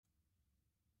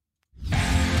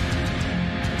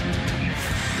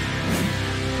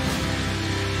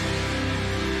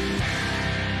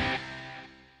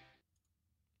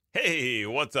Hey,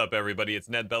 what's up, everybody? It's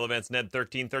Ned Bellavance,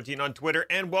 Ned1313 on Twitter,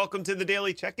 and welcome to the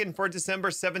Daily Check-In for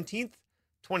December 17th,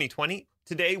 2020.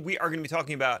 Today, we are going to be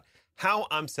talking about how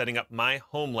I'm setting up my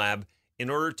home lab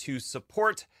in order to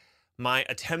support my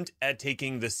attempt at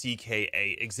taking the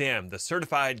CKA exam, the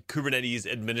Certified Kubernetes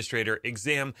Administrator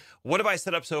exam. What have I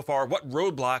set up so far? What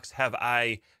roadblocks have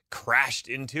I crashed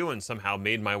into and somehow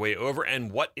made my way over,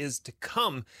 and what is to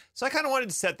come? So I kind of wanted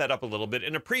to set that up a little bit.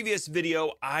 In a previous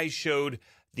video, I showed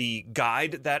the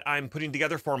guide that I'm putting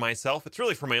together for myself. It's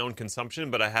really for my own consumption,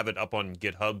 but I have it up on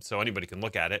GitHub so anybody can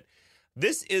look at it.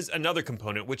 This is another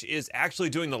component, which is actually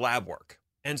doing the lab work.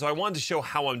 And so I wanted to show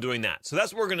how I'm doing that. So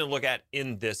that's what we're going to look at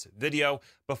in this video.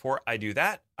 Before I do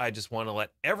that, I just want to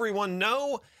let everyone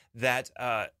know that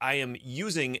I am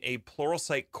using a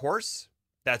Pluralsight course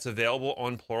that's available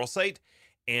on Pluralsight.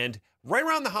 And right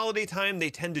around the holiday time, they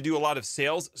tend to do a lot of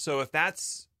sales. So if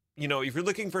that's, if you're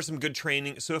looking for some good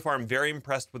training, so far I'm very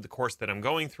impressed with the course that I'm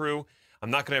going through. I'm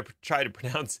not going to try to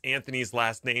pronounce Anthony's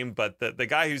last name, but the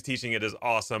guy who's teaching it is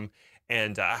awesome.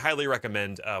 And I highly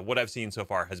recommend. What I've seen so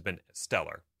far has been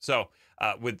stellar. So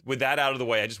with that out of the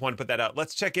way, I just want to put that out.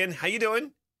 Let's check in. How you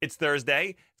doing? It's Thursday.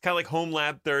 It's kind of like Home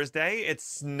Lab Thursday. It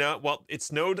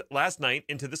snowed last night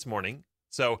into this morning.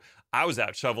 So I was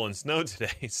out shoveling snow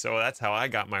today. So that's how I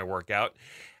got my workout.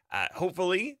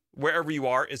 Hopefully, wherever you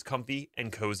are is comfy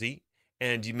and cozy.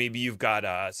 And maybe you've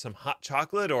got some hot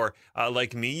chocolate, or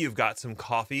like me, you've got some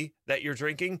coffee that you're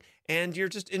drinking, and you're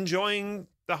just enjoying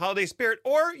the holiday spirit.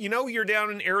 Or, you're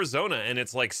down in Arizona and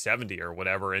it's like 70 or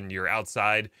whatever, and you're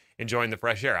outside enjoying the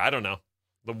fresh air. I don't know.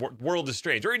 The world is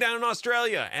strange. Or you're down in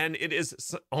Australia and it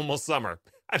is almost summer.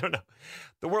 I don't know.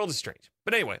 The world is strange.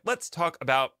 But anyway, let's talk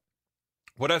about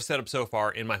what I've set up so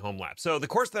far in my home lab. So the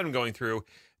course that I'm going through,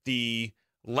 the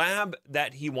lab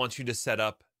that he wants you to set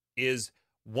up is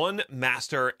 1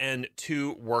 master and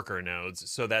 2 worker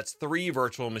nodes. So that's 3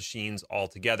 virtual machines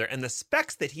altogether. And the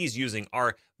specs that he's using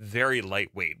are very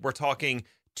lightweight. We're talking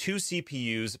 2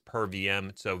 CPUs per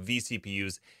VM, so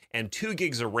vCPUs, and 2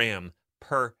 gigs of RAM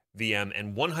per VM,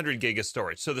 and 100 gig of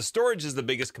storage. So the storage is the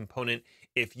biggest component.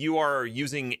 If you are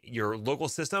using your local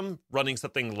system, running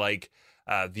something like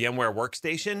VMware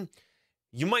Workstation,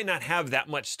 you might not have that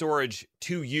much storage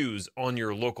to use on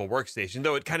your local workstation,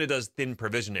 though it kind of does thin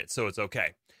provision it, so it's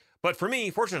okay. But for me,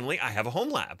 fortunately, I have a home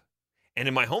lab. And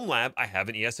in my home lab, I have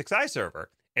an ESXi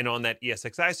server. And on that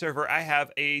ESXi server, I have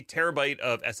a terabyte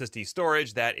of SSD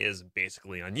storage that is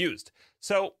basically unused.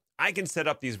 So I can set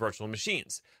up these virtual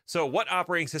machines. So what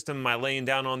operating system am I laying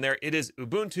down on there? It is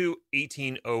Ubuntu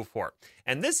 18.04.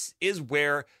 And this is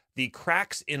where the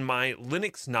cracks in my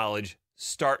Linux knowledge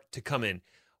start to come in.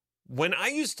 When I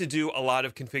used to do a lot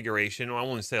of configuration, well, I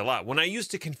won't say a lot, when I used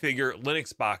to configure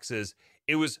Linux boxes,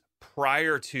 it was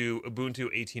prior to Ubuntu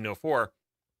 18.04.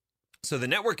 So the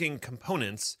networking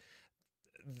components,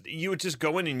 you would just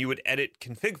go in and you would edit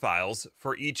config files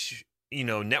for each,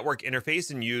 network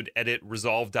interface, and you'd edit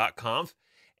resolve.conf.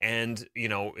 And,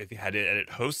 if you had to edit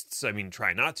hosts,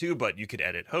 try not to, but you could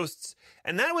edit hosts.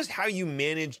 And that was how you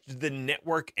managed the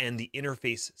network and the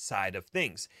interface side of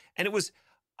things. And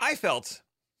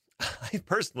I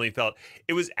personally felt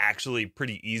it was actually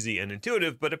pretty easy and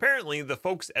intuitive, but apparently the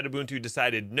folks at Ubuntu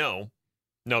decided, no,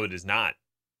 it is not.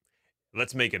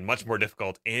 Let's make it much more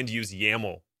difficult and use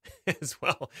YAML as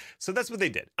well. So that's what they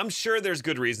did. I'm sure there's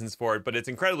good reasons for it, but it's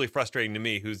incredibly frustrating to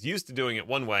me, who's used to doing it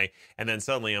one way, and then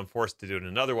suddenly I'm forced to do it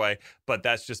another way. But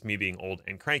that's just me being old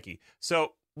and cranky.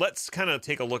 So let's kind of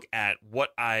take a look at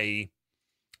what I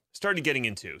started getting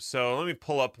into. So let me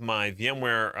pull up my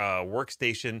VMware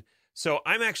workstation. So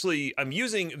I'm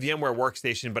using VMware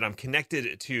Workstation, but I'm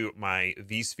connected to my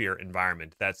vSphere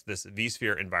environment. That's this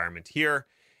vSphere environment here.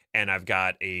 And I've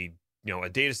got a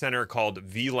data center called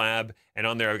VLab. And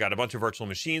on there, I've got a bunch of virtual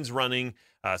machines running.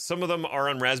 Some of them are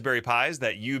on Raspberry Pis,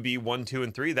 that UB1, 2,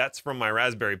 and 3. That's from my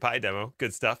Raspberry Pi demo.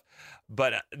 Good stuff.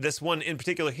 But this one in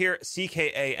particular here,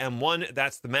 CKA M1,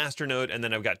 that's the master node. And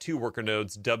then I've got 2 worker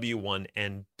nodes, W1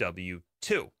 and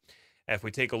W2. If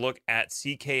we take a look at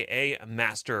CKA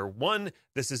Master 1,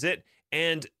 this is it.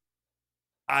 And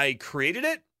I created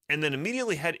it and then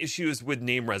immediately had issues with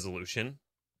name resolution.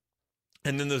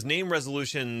 And then those name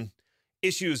resolution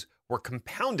issues were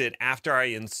compounded after I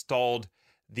installed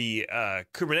the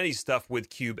Kubernetes stuff with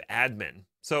kubeadmin.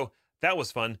 So that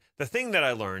was fun. The thing that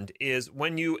I learned is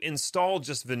when you install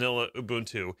just vanilla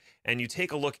Ubuntu and you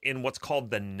take a look in what's called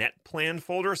the netplan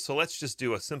folder. So let's just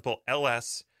do a simple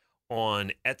ls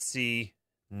on etc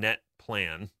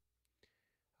netplan.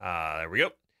 There we go.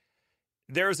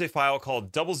 There's a file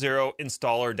called 00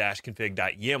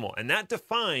 installer-config.yaml, and that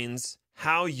defines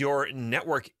how your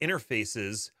network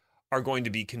interfaces are going to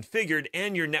be configured,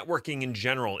 and your networking in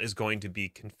general is going to be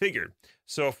configured.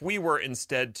 So if we were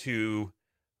instead to,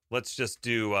 let's just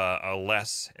do a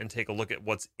less and take a look at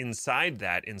what's inside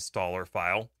that installer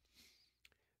file.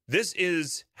 This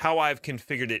is how I've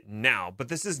configured it now, but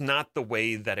this is not the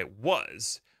way that it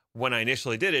was. When I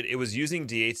initially did it, it was using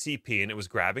DHCP and it was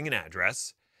grabbing an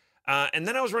address. And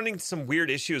then I was running some weird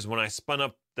issues when I spun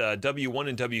up the W1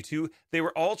 and W2. They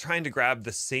were all trying to grab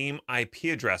the same IP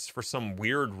address for some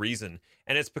weird reason.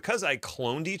 And it's because I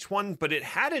cloned each one, but it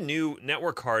had a new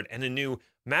network card and a new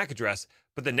MAC address,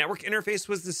 but the network interface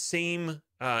was the same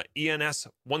ENS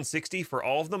 160 for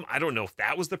all of them. I don't know if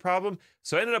that was the problem.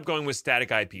 So I ended up going with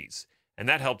static IPs, and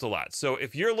that helped a lot. So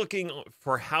if you're looking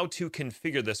for how to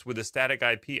configure this with a static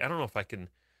IP, I don't know if I can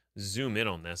zoom in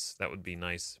on this. That would be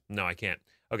nice. No, I can't.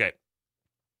 Okay.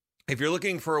 If you're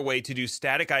looking for a way to do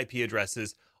static IP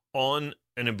addresses on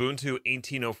an Ubuntu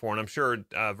 18.04, and I'm sure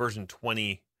version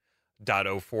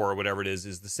 20.04 or whatever it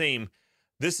is the same,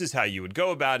 this is how you would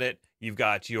go about it. You've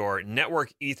got your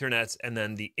network Ethernets and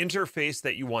then the interface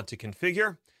that you want to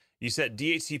configure. You set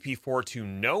DHCP4 to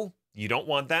no. You don't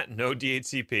want that, no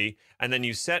DHCP. And then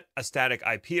you set a static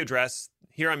IP address.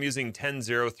 Here I'm using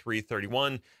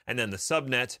 10.03.31. And then the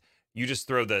subnet, you just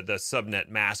throw the subnet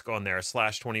mask on there,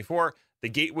 /24. The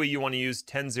gateway you want to use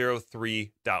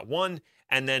 10.03.1.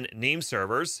 And then name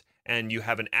servers. And you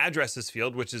have an addresses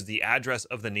field, which is the address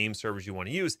of the name servers you want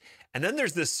to use. And then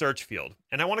there's this search field.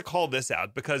 And I want to call this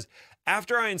out because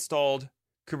after I installed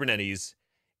Kubernetes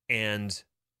and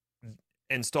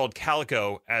installed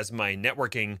Calico as my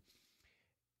networking,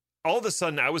 all of a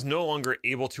sudden I was no longer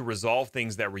able to resolve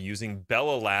things that were using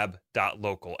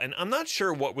bellalab.local. And I'm not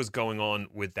sure what was going on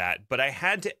with that, but I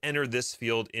had to enter this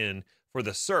field in for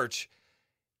the search,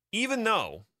 even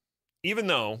though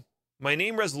my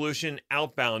name resolution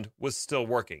outbound was still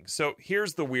working. So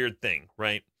here's the weird thing,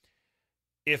 right?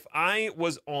 If I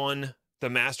was on the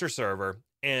master server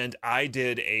and I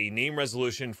did a name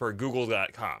resolution for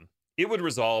google.com, it would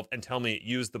resolve and tell me it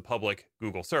used the public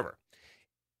Google server.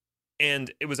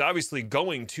 And it was obviously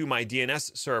going to my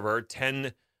DNS server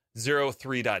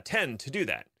 10.03.10 to do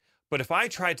that. But if I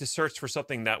tried to search for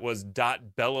something that was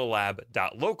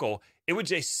 .bellalab.local, it would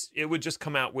just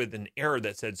come out with an error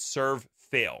that said serve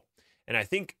fail. And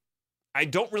I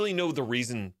don't really know the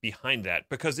reason behind that,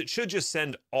 because it should just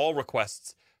send all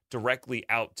requests directly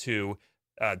out to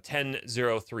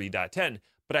 10.03.10.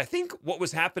 But I think what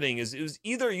was happening is it was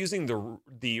either using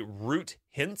the root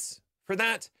hints for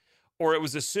that, or it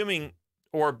was assuming,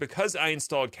 or because I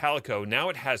installed Calico, now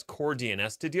it has core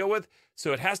DNS to deal with.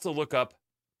 So it has to look up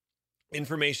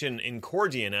information in core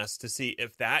DNS to see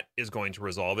if that is going to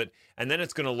resolve it. And then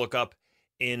it's going to look up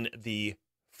in the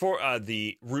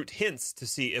root hints to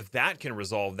see if that can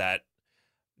resolve that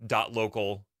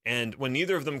 .local. And when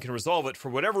neither of them can resolve it, for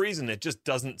whatever reason, it just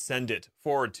doesn't send it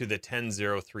forward to the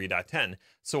 10.03.10.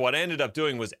 So what I ended up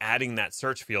doing was adding that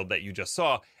search field that you just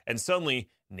saw, and suddenly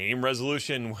name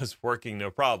resolution was working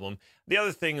no problem. The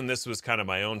other thing, and this was kind of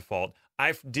my own fault,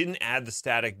 I didn't add the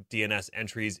static DNS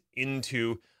entries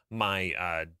into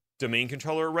my domain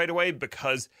controller right away,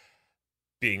 because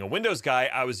being a Windows guy,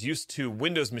 I was used to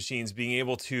Windows machines being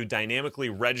able to dynamically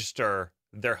register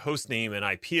their host name and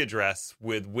IP address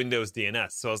with Windows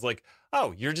DNS. So I was like,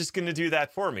 oh, you're just going to do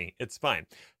that for me. It's fine.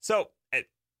 So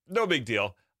no big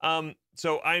deal.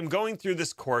 So I'm going through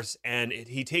this course, and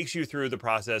he takes you through the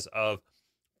process of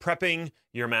prepping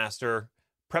your master,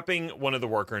 prepping one of the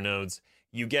worker nodes.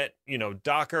 You get,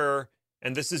 Docker,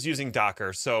 and this is using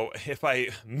Docker. So if I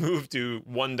move to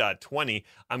 1.20,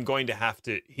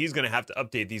 he's going to have to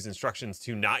update these instructions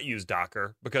to not use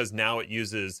Docker, because now it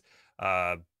uses,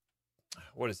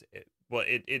 what is it? Well,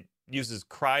 it uses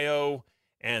Cryo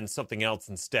and something else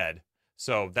instead.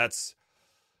 So that's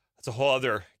a whole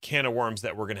other can of worms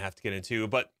that we're going to have to get into.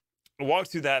 But I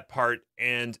walked through that part,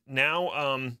 and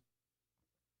now,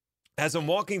 as I'm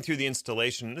walking through the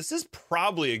installation, this is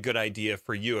probably a good idea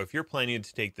for you if you're planning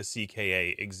to take the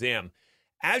CKA exam.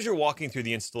 As you're walking through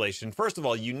the installation, first of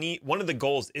all, one of the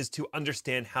goals is to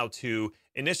understand how to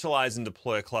initialize and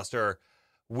deploy a cluster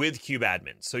with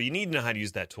KubeAdmin. So you need to know how to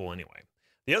use that tool anyway.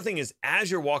 The other thing is, as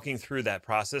you're walking through that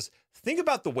process, think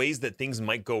about the ways that things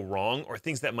might go wrong or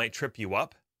things that might trip you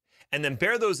up, and then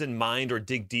bear those in mind or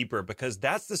dig deeper, because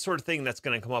that's the sort of thing that's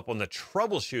going to come up on the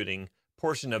troubleshooting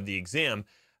portion of the exam.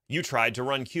 You tried to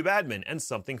run KubeAdmin and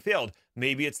something failed.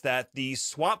 Maybe it's that the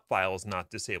swap file is not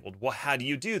disabled. Well, how do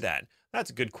you do that? That's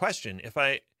a good question.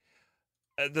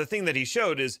 The thing that he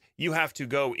showed is you have to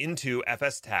go into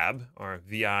fstab, or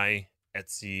vi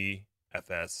etc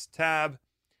fstab,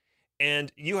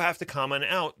 and you have to comment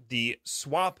out the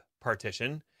swap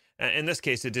partition. In this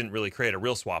case, it didn't really create a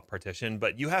real swap partition,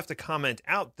 but you have to comment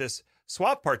out this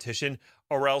swap partition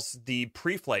or else the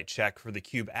pre-flight check for the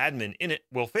kube admin in it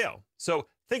will fail. So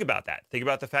think about that. Think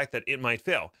about the fact that it might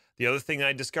fail. The other thing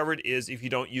I discovered is if you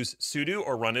don't use sudo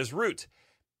or run as root,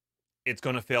 it's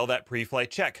going to fail that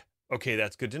pre-flight check. Okay,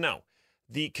 that's good to know.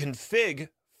 The config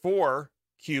for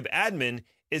kube admin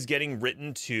is getting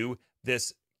written to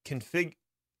this config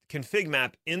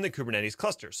map in the Kubernetes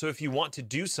cluster. So if you want to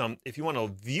view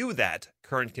that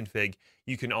current config,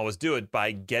 you can always do it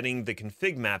by getting the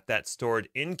config map that's stored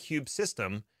in kube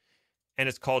system, and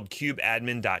it's called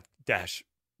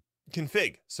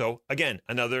kubeadmin.-config. So again,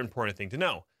 another important thing to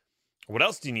know. What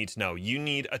else do you need to know? You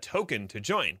need a token to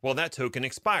join. Well, that token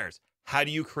expires. How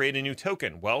do you create a new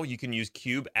token? Well, you can use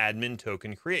kubeadmin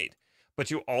token create, but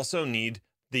you also need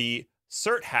the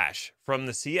cert hash from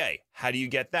the CA. How do you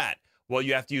get that? Well,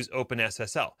 you have to use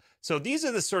OpenSSL. So these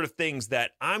are the sort of things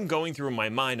that I'm going through in my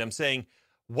mind. I'm saying,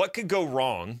 what could go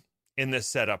wrong in this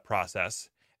setup process?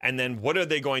 And then what are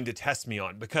they going to test me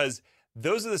on? Because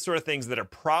those are the sort of things that are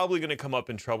probably going to come up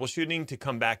in troubleshooting to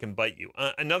come back and bite you.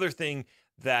 Another thing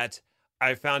that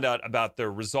I found out about the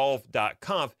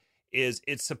resolve.conf is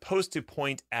it's supposed to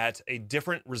point at a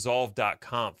different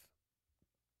resolve.conf.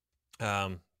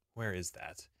 Where is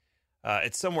that?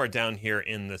 It's somewhere down here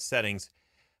in the settings.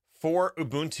 For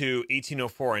Ubuntu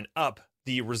 18.04 and up,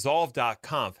 the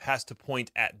resolve.conf has to point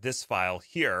at this file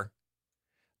here,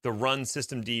 the run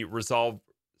systemd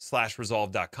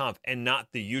resolve/resolve.conf, and not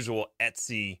the usual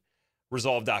etc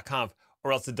resolve.conf,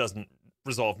 or else it doesn't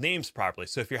resolve names properly.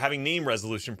 So if you're having name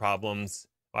resolution problems,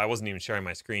 I wasn't even sharing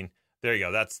my screen. There you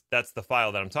go. That's the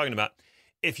file that I'm talking about.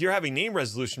 If you're having name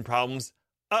resolution problems,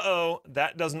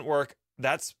 that doesn't work.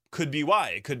 That's could be why.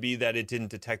 It could be that it didn't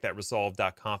detect that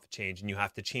resolve.conf change, and you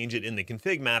have to change it in the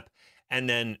config map and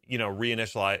then,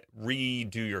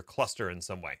 redo your cluster in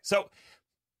some way. So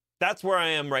that's where I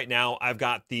am right now. I've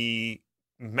got the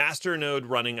master node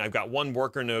running. I've got one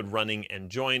worker node running and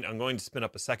joined. I'm going to spin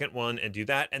up a second one and do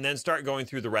that, and then start going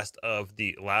through the rest of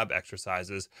the lab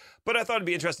exercises. But I thought it'd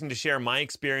be interesting to share my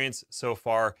experience so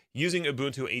far using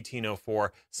Ubuntu 18.04,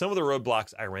 some of the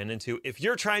roadblocks I ran into. If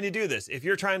you're trying to do this, if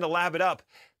you're trying to lab it up,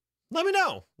 let me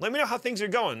know. Let me know how things are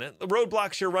going, the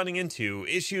roadblocks you're running into,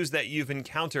 issues that you've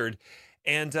encountered,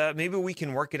 and maybe we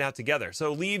can work it out together.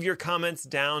 So leave your comments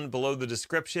down below the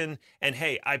description. And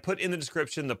hey, I put in the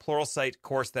description the Pluralsight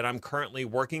course that I'm currently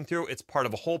working through. It's part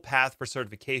of a whole path for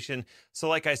certification. So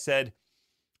like I said,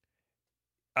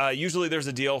 usually there's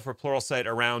a deal for Pluralsight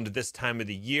around this time of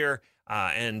the year.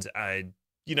 If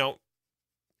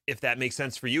that makes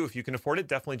sense for you, if you can afford it,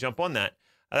 definitely jump on that.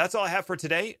 That's all I have for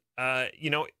today.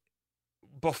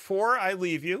 Before I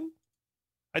leave you,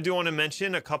 I do want to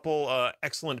mention a couple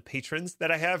excellent patrons that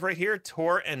I have right here,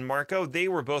 Tor and Marco. They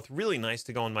were both really nice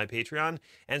to go on my Patreon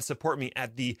and support me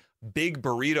at the big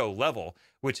burrito level,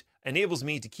 which enables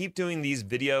me to keep doing these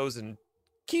videos and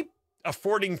keep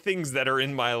affording things that are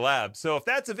in my lab. So if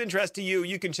that's of interest to you,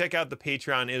 you can check out the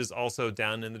Patreon. It is also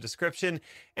down in the description.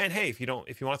 And hey, if you want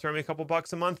to throw me a couple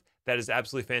bucks a month, that is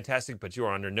absolutely fantastic, but you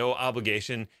are under no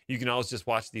obligation. You can always just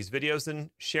watch these videos and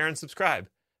share and subscribe.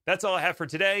 That's all I have for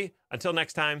today. Until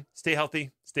next time, stay healthy,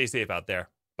 stay safe out there.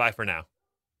 Bye for now.